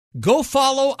Go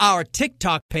follow our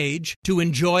TikTok page to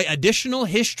enjoy additional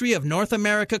History of North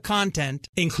America content,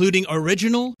 including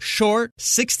original, short,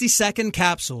 60-second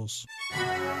capsules.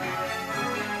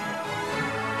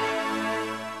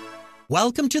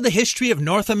 Welcome to the History of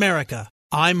North America.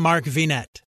 I'm Mark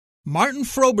Vinette. Martin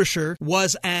Frobisher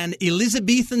was an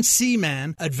Elizabethan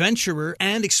seaman, adventurer,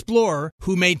 and explorer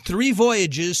who made 3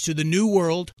 voyages to the New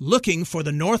World looking for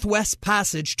the Northwest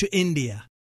Passage to India.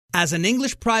 As an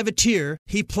English privateer,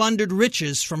 he plundered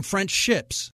riches from French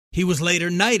ships. He was later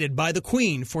knighted by the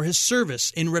Queen for his service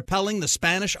in repelling the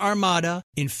Spanish Armada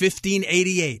in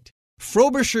 1588.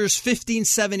 Frobisher's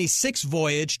 1576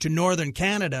 voyage to northern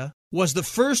Canada was the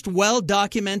first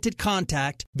well-documented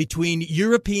contact between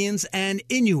Europeans and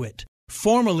Inuit,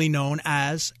 formerly known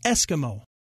as Eskimo.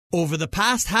 Over the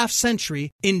past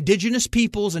half-century, Indigenous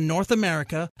peoples in North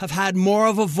America have had more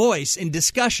of a voice in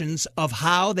discussions of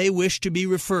how they wish to be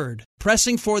referred,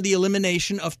 pressing for the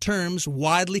elimination of terms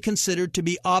widely considered to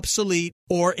be obsolete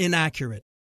or inaccurate.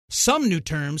 Some new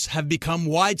terms have become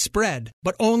widespread,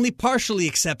 but only partially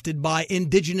accepted by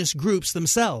Indigenous groups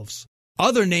themselves.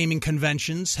 Other naming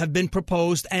conventions have been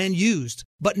proposed and used,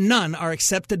 but none are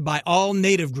accepted by all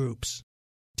Native groups.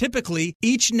 Typically,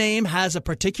 each name has a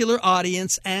particular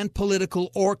audience and political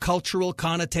or cultural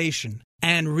connotation,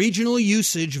 and regional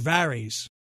usage varies.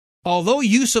 Although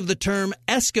use of the term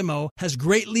Eskimo has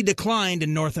greatly declined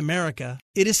in North America,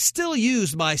 it is still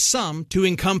used by some to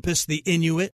encompass the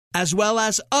Inuit, as well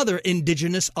as other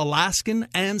indigenous Alaskan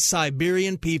and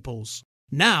Siberian peoples.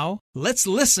 Now, let's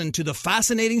listen to the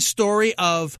fascinating story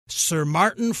of Sir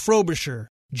Martin Frobisher,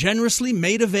 generously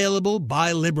made available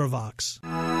by LibriVox.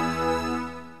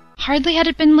 Hardly had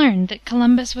it been learned that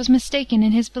Columbus was mistaken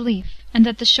in his belief, and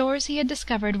that the shores he had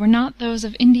discovered were not those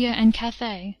of India and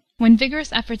Cathay, when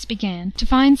vigorous efforts began to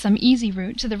find some easy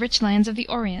route to the rich lands of the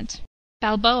Orient.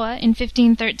 Balboa, in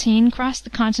 1513, crossed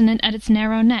the continent at its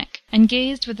narrow neck, and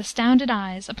gazed with astounded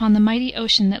eyes upon the mighty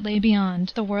ocean that lay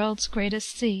beyond, the world's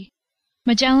greatest sea.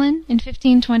 Magellan, in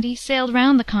 1520, sailed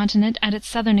round the continent at its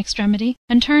southern extremity,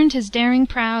 and turned his daring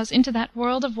prows into that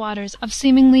world of waters of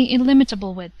seemingly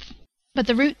illimitable width. But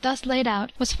the route thus laid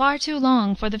out was far too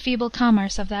long for the feeble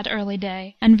commerce of that early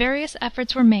day, and various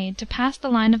efforts were made to pass the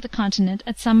line of the continent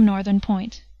at some northern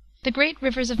point. The great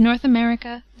rivers of North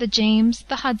America, the James,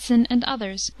 the Hudson, and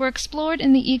others, were explored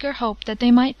in the eager hope that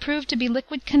they might prove to be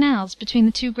liquid canals between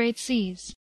the 2 great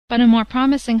seas. But a more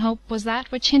promising hope was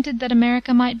that which hinted that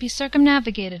America might be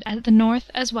circumnavigated at the north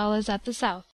as well as at the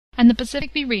south, and the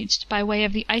Pacific be reached by way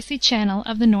of the icy channel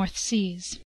of the North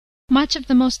Seas. Much of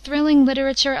the most thrilling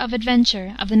literature of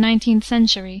adventure of the 19th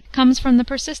century comes from the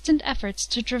persistent efforts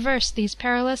to traverse these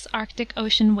perilous Arctic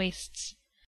Ocean wastes.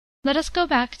 Let us go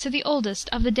back to the oldest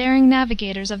of the daring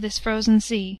navigators of this frozen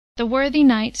sea, the worthy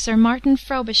knight Sir Martin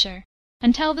Frobisher,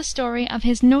 and tell the story of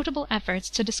his notable efforts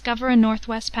to discover a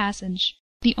northwest passage,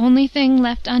 the only thing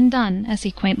left undone, as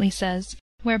he quaintly says,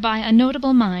 whereby a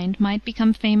notable mind might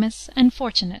become famous and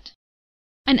fortunate.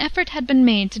 An effort had been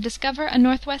made to discover a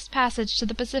northwest passage to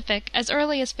the Pacific as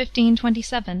early as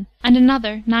 1527, and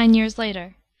another 9 years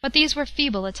later, but these were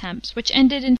feeble attempts, which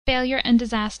ended in failure and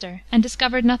disaster, and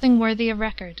discovered nothing worthy of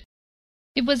record.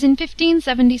 It was in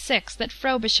 1576 that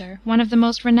Frobisher, one of the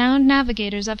most renowned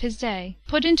navigators of his day,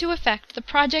 put into effect the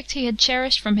project he had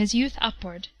cherished from his youth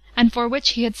upward, and for which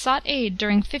he had sought aid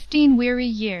during 15 weary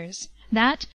years,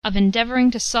 that of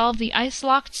endeavoring to solve the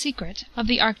ice-locked secret of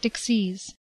the Arctic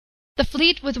seas. The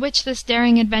fleet with which this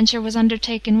daring adventure was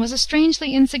undertaken was a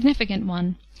strangely insignificant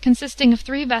one, consisting of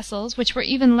 3 vessels which were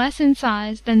even less in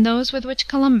size than those with which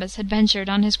Columbus had ventured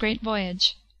on his great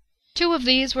voyage. 2 of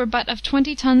these were but of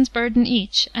 20 tons burden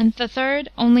each, and the third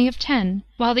only of 10,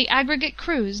 while the aggregate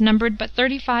crews numbered but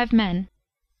 35 men.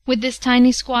 With this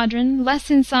tiny squadron,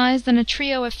 less in size than a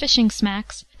trio of fishing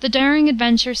smacks, the daring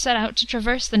adventurer set out to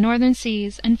traverse the northern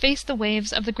seas and face the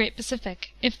waves of the great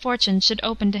Pacific, if fortune should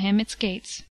open to him its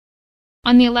gates.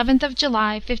 On the 11th of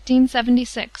July,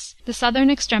 1576, the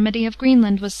southern extremity of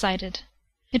Greenland was sighted.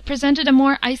 It presented a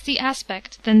more icy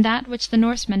aspect than that which the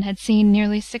Norsemen had seen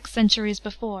nearly 6 centuries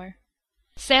before.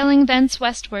 Sailing thence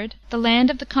westward, the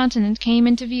land of the continent came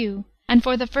into view, and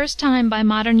for the first time by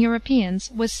modern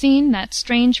Europeans was seen that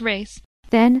strange race,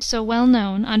 then so well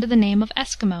known under the name of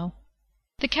Eskimo.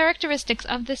 The characteristics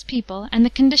of this people and the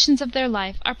conditions of their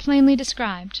life are plainly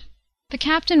described. The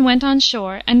captain went on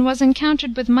shore, and was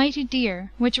encountered with mighty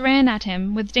deer, which ran at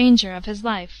him with danger of his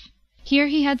life. Here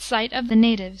he had sight of the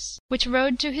natives, which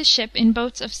rowed to his ship in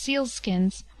boats of seals'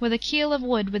 skins, with a keel of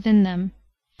wood within them.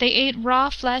 They ate raw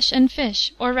flesh and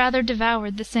fish, or rather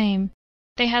devoured the same.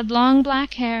 They had long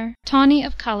black hair, tawny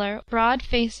of color, broad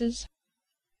faces,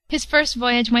 His first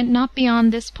voyage went not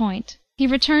beyond this point. He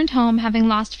returned home having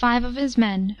lost 5 of his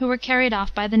men, who were carried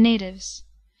off by the natives.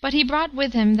 But he brought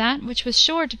with him that which was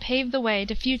sure to pave the way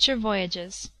to future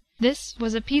voyages. This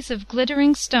was a piece of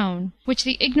glittering stone, which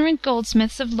the ignorant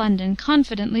goldsmiths of London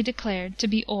confidently declared to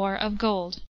be ore of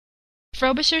gold.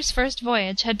 Frobisher's first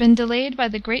voyage had been delayed by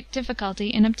the great difficulty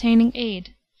in obtaining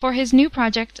aid. For his new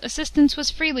project assistance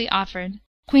was freely offered,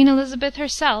 Queen Elizabeth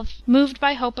herself, moved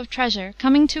by hope of treasure,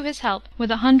 coming to his help with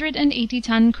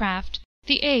 180-ton craft,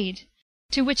 the Aid,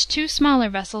 to which 2 smaller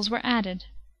vessels were added.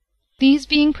 These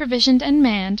being provisioned and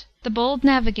manned, the bold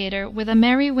navigator, with a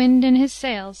merry wind in his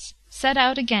sails, set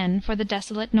out again for the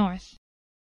desolate north.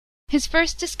 His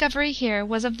first discovery here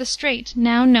was of the strait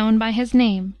now known by his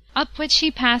name, up which he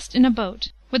passed in a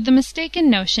boat, with the mistaken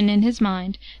notion in his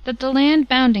mind that the land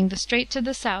bounding the strait to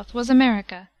the south was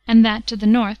America, and that to the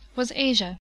north was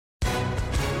Asia.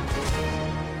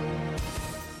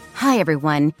 Hi,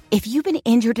 everyone. If you've been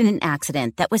injured in an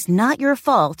accident that was not your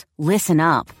fault, listen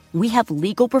up. We have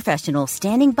legal professionals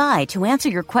standing by to answer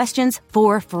your questions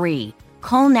for free.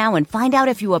 Call now and find out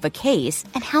if you have a case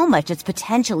and how much it's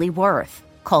potentially worth.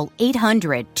 Call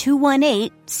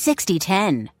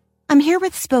 800-218-6010. I'm here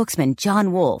with spokesman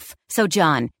John Wolfe. So,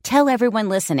 John, tell everyone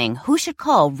listening who should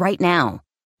call right now.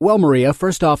 Well, Maria,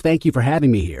 first off, thank you for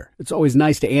having me here. It's always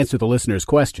nice to answer the listeners'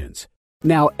 questions.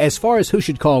 Now, as far as who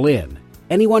should call in,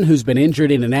 anyone who's been injured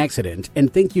in an accident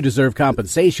and think you deserve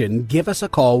compensation, give us a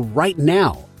call right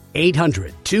now.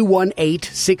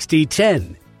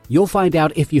 800-218-6010. You'll find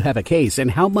out if you have a case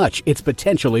and how much it's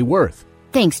potentially worth.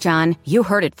 Thanks, John. You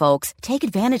heard it, folks. Take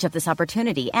advantage of this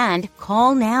opportunity and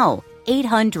call now.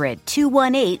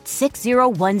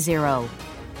 800-218-6010.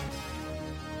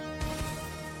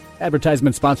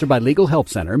 Advertisement sponsored by Legal Help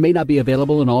Center, may not be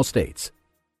available in all states.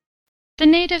 The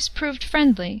natives proved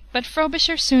friendly, but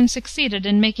Frobisher soon succeeded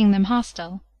in making them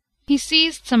hostile. He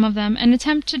seized some of them and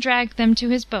attempted to drag them to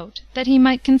his boat, that he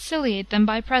might conciliate them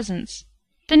by presents.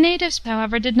 The natives,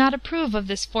 however, did not approve of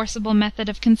this forcible method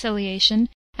of conciliation,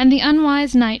 and the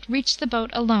unwise knight reached the boat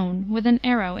alone, with an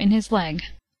arrow in his leg.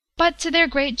 But, to their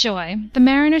great joy, the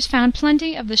mariners found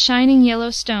plenty of the shining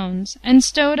yellow stones, and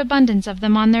stowed abundance of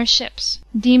them on their ships,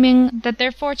 deeming that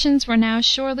their fortunes were now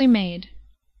surely made.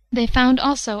 They found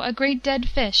also a great dead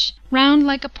fish, round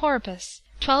like a porpoise,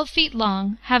 12 feet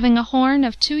long, having a horn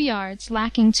of 2 yards,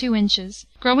 lacking 2 inches,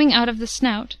 growing out of the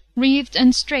snout, wreathed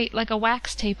and straight like a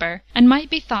wax taper, and might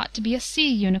be thought to be a sea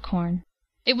unicorn.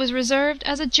 It was reserved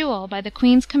as a jewel by the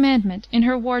Queen's commandment in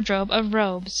her wardrobe of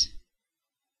robes.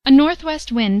 A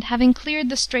northwest wind having cleared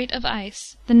the strait of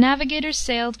ice, the navigators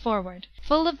sailed forward,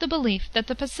 full of the belief that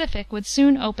the Pacific would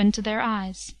soon open to their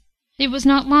eyes. It was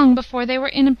not long before they were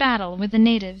in a battle with the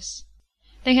natives.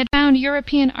 They had found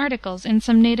European articles in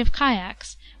some native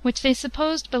kayaks, which they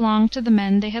supposed belonged to the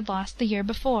men they had lost the year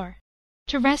before.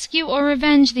 To rescue or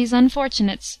revenge these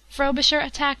unfortunates, Frobisher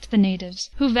attacked the natives,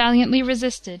 who valiantly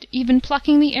resisted, even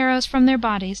plucking the arrows from their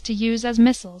bodies to use as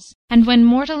missiles, and when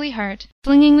mortally hurt,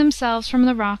 flinging themselves from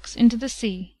the rocks into the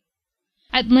sea.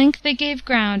 At length they gave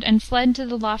ground and fled to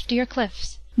the loftier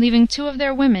cliffs, leaving 2 of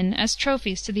their women as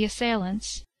trophies to the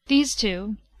assailants. These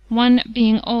 2, one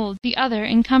being old, the other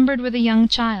encumbered with a young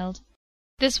child.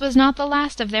 This was not the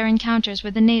last of their encounters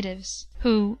with the natives,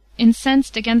 who,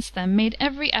 incensed against them, made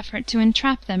every effort to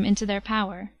entrap them into their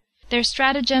power. Their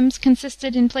stratagems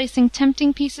consisted in placing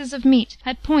tempting pieces of meat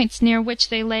at points near which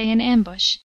they lay in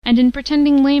ambush, and in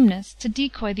pretending lameness to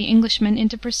decoy the Englishmen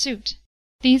into pursuit.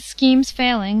 These schemes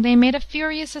failing, they made a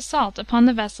furious assault upon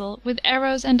the vessel with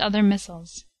arrows and other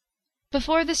missiles.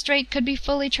 Before the strait could be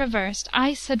fully traversed,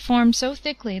 ice had formed so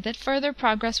thickly that further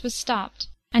progress was stopped,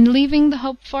 and leaving the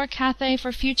hoped-for Cathay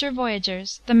for future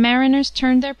voyagers, the mariners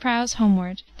turned their prows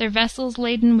homeward, their vessels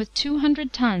laden with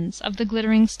 200 tons of the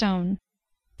glittering stone.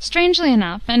 Strangely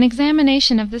enough, an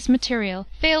examination of this material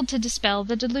failed to dispel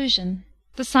the delusion.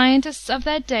 The scientists of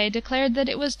that day declared that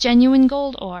it was genuine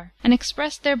gold ore, and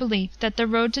expressed their belief that the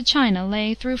road to China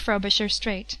lay through Frobisher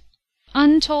Strait.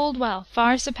 Untold wealth,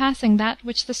 far surpassing that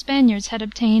which the Spaniards had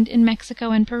obtained in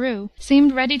Mexico and Peru,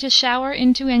 seemed ready to shower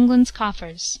into England's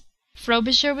coffers.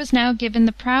 Frobisher was now given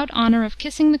the proud honour of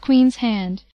kissing the Queen's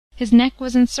hand. His neck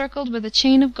was encircled with a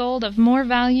chain of gold of more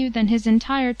value than his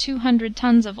entire 200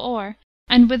 tons of ore,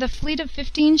 and with a fleet of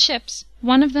 15 ships,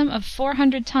 one of them of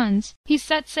 400 tons, he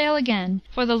set sail again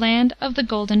for the land of the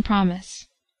Golden Promise.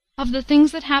 Of the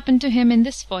things that happened to him in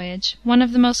this voyage, one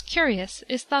of the most curious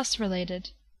is thus related.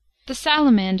 The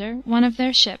Salamander, one of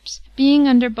their ships, being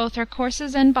under both her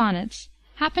courses and bonnets,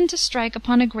 happened to strike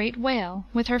upon a great whale,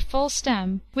 with her full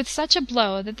stem, with such a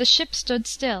blow that the ship stood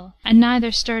still, and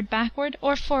neither stirred backward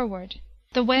or forward.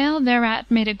 The whale thereat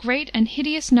made a great and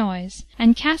hideous noise,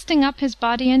 and casting up his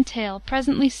body and tail,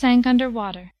 presently sank under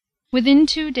water. Within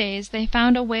 2 days they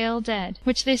found a whale dead,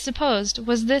 which they supposed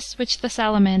was this which the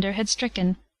salamander had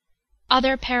stricken.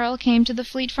 Other peril came to the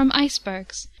fleet from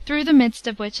icebergs, through the midst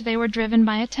of which they were driven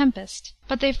by a tempest,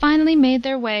 but they finally made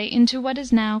their way into what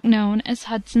is now known as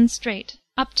Hudson Strait,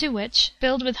 up to which,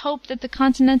 filled with hope that the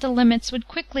continental limits would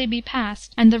quickly be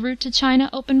passed and the route to China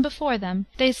open before them,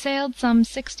 they sailed some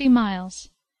 60 miles.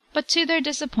 But to their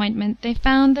disappointment they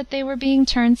found that they were being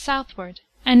turned southward,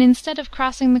 and instead of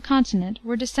crossing the continent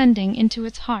were descending into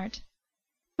its heart.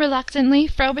 Reluctantly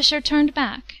Frobisher turned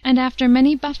back, and after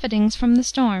many buffetings from the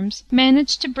storms,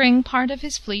 managed to bring part of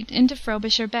his fleet into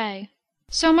Frobisher Bay.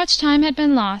 So much time had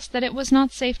been lost that it was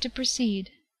not safe to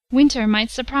proceed. Winter might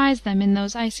surprise them in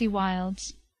those icy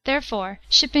wilds. Therefore,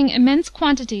 shipping immense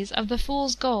quantities of the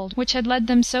fool's gold which had led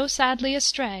them so sadly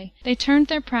astray, they turned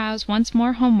their prows once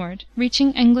more homeward,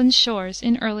 reaching England's shores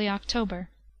in early October.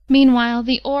 Meanwhile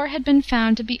the ore had been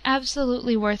found to be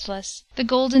absolutely worthless, the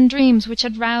golden dreams which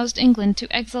had roused England to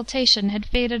exultation had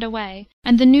faded away,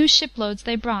 and the new shiploads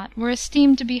they brought were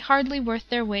esteemed to be hardly worth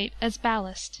their weight as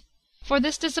ballast. For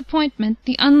this disappointment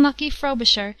the unlucky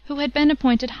Frobisher, who had been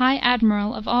appointed High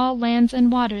Admiral of all lands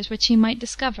and waters which he might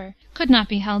discover, could not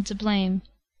be held to blame.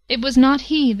 It was not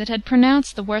he that had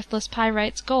pronounced the worthless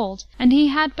pyrites gold, and he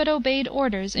had but obeyed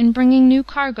orders in bringing new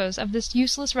cargoes of this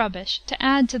useless rubbish to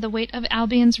add to the weight of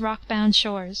Albion's rock-bound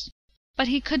shores. But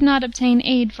he could not obtain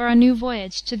aid for a new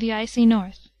voyage to the icy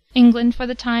north. England for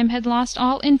the time had lost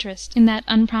all interest in that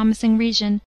unpromising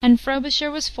region, and Frobisher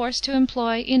was forced to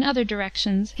employ in other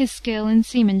directions his skill in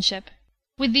seamanship.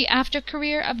 With the after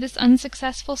career of this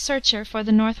unsuccessful searcher for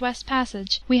the North-West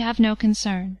Passage we have no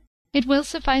concern. It will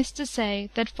suffice to say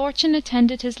that fortune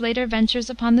attended his later ventures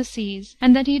upon the seas,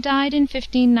 and that he died in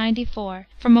 1594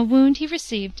 from a wound he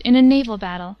received in a naval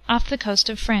battle off the coast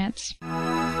of France.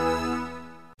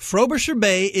 Frobisher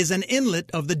Bay is an inlet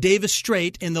of the Davis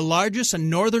Strait in the largest and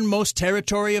northernmost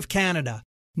territory of Canada,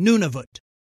 Nunavut.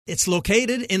 It's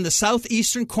located in the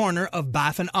southeastern corner of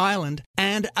Baffin Island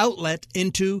and outlet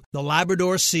into the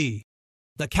Labrador Sea.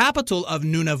 The capital of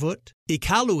Nunavut,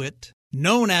 Iqaluit,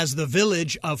 known as the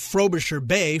village of Frobisher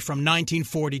Bay from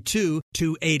 1942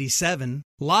 to 87,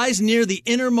 lies near the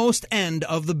innermost end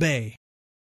of the bay.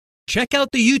 Check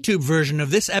out the YouTube version of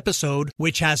this episode,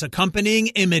 which has accompanying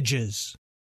images.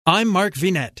 I'm Mark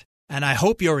Vinette, and I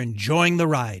hope you're enjoying the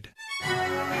ride.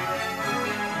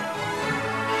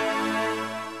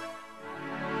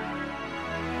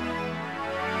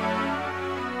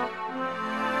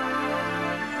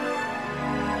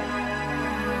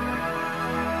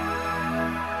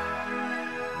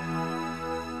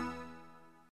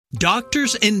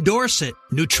 Doctors endorse it,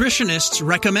 nutritionists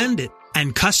recommend it,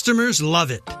 and customers love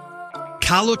it.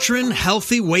 Calotren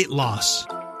Healthy Weight Loss.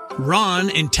 Ron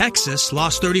in Texas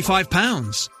lost 35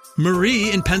 pounds.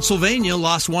 Marie in Pennsylvania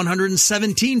lost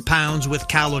 117 pounds with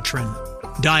Calotren.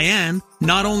 Diane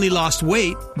not only lost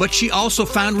weight, but she also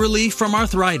found relief from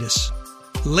arthritis.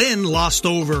 Lynn lost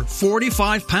over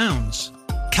 45 pounds.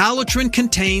 Calotren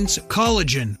contains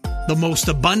collagen, the most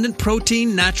abundant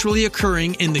protein naturally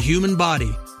occurring in the human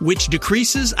body, which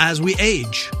decreases as we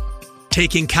age.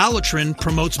 Taking Calotren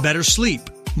promotes better sleep,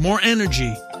 more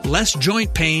energy, less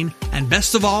joint pain, and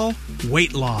best of all,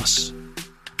 weight loss.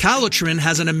 Calotren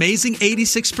has an amazing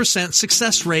 86%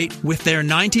 success rate with their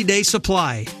 90-day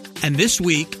supply. And this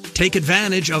week, take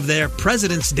advantage of their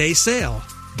President's Day sale.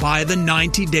 Buy the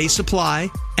 90-day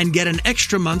supply and get an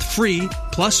extra month free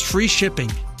plus free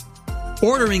shipping.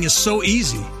 Ordering is so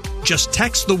easy. Just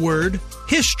text the word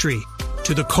HISTORY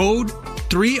to the code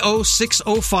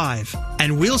 30605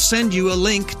 and we'll send you a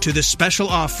link to this special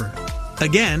offer.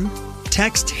 Again,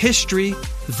 text HISTORY,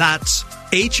 that's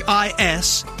HISTORY,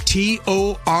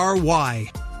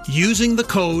 using the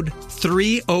code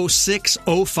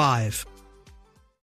 30605.